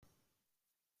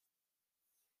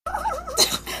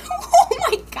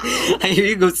I hear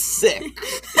you go sick.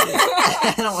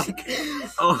 And I'm like,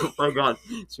 oh my god.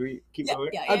 Should we keep going?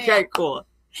 Okay, cool.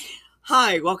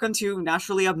 Hi, welcome to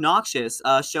Naturally Obnoxious,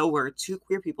 a show where two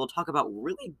queer people talk about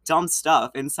really dumb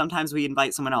stuff, and sometimes we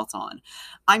invite someone else on.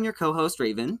 I'm your co-host,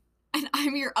 Raven. And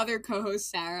I'm your other co-host,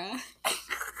 Sarah. Why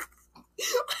do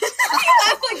you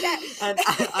laugh like that? And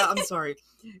I'm sorry.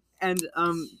 And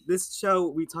this show,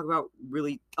 we talk about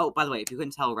really... Oh, by the way, if you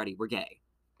couldn't tell already, we're gay.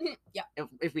 Yeah.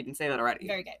 If we didn't say that already.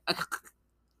 Very gay.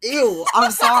 Ew, I'm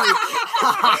sorry.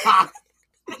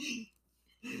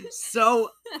 So,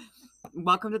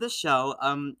 welcome to the show.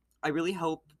 I really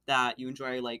hope that you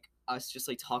enjoy, like, us just,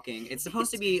 like, talking. It's supposed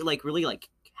to be, like, really, like,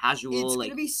 casual. It's like,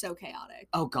 gonna be so chaotic.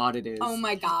 Oh, God, it is. Oh,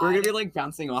 my God. We're gonna be, like,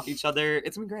 bouncing off each other.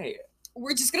 It's gonna be great.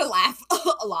 We're just gonna laugh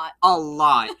a lot. A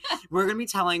lot. We're gonna be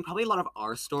telling probably a lot of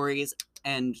our stories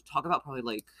and talk about probably,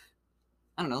 like,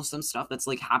 I don't know, some stuff that's,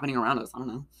 like, happening around us. I don't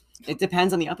know. It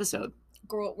depends on the episode.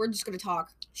 Girl, we're just gonna talk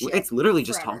shit It's literally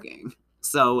just forever. talking.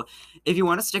 So, if you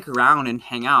want to stick around and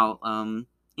hang out,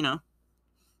 you know,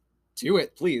 do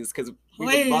it, please, because we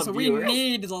need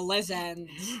the listens.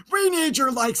 We need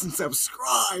your likes and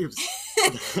subscribes.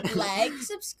 Like,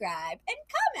 subscribe, and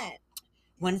comment.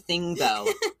 One thing, though,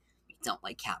 we don't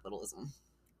like capitalism.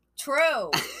 True.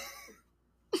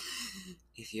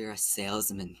 If you're a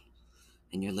salesman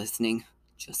and you're listening,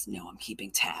 just know I'm keeping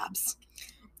tabs.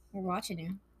 We're watching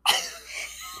you.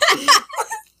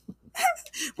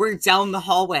 We're down the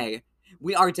hallway.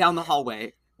 We are down the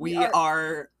hallway. We're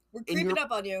creeping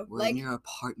up on you. We're in your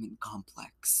apartment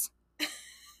complex.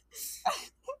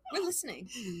 We're listening.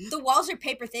 The walls are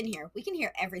paper thin here. We can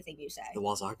hear everything you say. The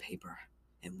walls are paper,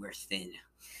 and we're thin.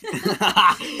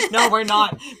 No, we're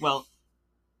not. Well.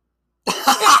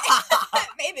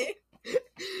 Maybe.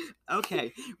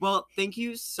 Okay. Well, thank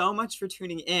you so much for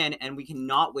tuning in, and we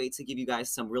cannot wait to give you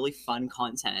guys some really fun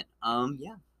content.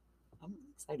 Yeah. I'm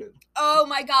excited. Oh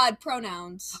my god,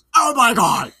 pronouns. Oh my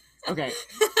god! Okay.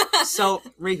 So,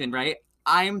 Raven, right?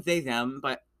 I'm they, them,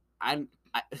 but I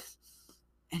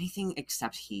anything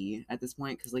except he at this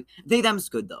point, because, like, they, them's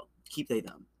good, though. Keep they,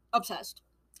 them. Obsessed.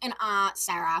 And,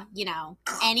 Sarah, you know,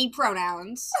 any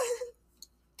pronouns.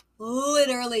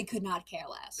 Literally could not care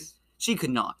less. She could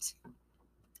not.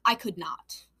 I could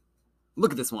not.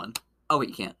 Look at this one. Oh, wait,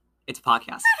 you can't. It's a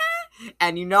podcast.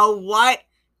 And you know what?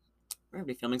 We're going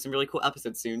to be filming some really cool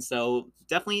episodes soon, so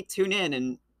definitely tune in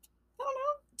and, I don't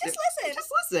know. Just listen.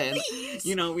 Just listen. Please.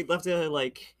 You know, we'd love to,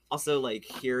 like, also, like,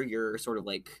 hear your sort of,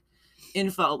 like,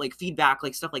 info, like, feedback,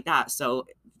 like, stuff like that. So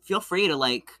feel free to,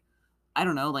 like, I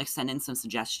don't know, like, send in some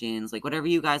suggestions, like, whatever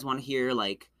you guys want to hear.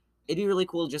 Like, it'd be really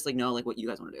cool to just, like, know, like, what you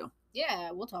guys want to do.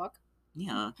 Yeah, we'll talk.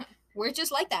 Yeah. We're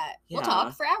just like that. Yeah. We'll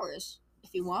talk for hours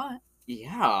if you want.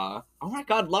 Yeah. Oh my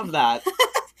god, love that.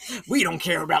 We don't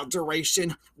care about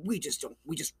duration. We just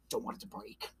don't want it to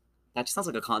break. That just sounds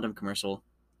like a condom commercial.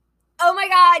 Oh my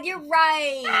god, you're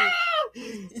right.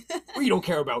 We don't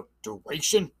care about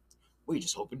duration. We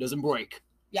just hope it doesn't break.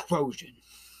 Yeah. Trojan.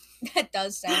 That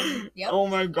does sound, yep. Oh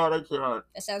my god, I can't.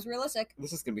 That sounds realistic.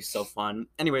 This is gonna be so fun.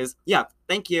 Anyways, yeah,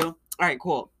 thank you. Alright,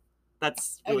 cool.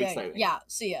 That's really exciting. Yeah,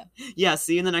 see ya. Yeah,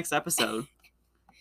 see you in the next episode.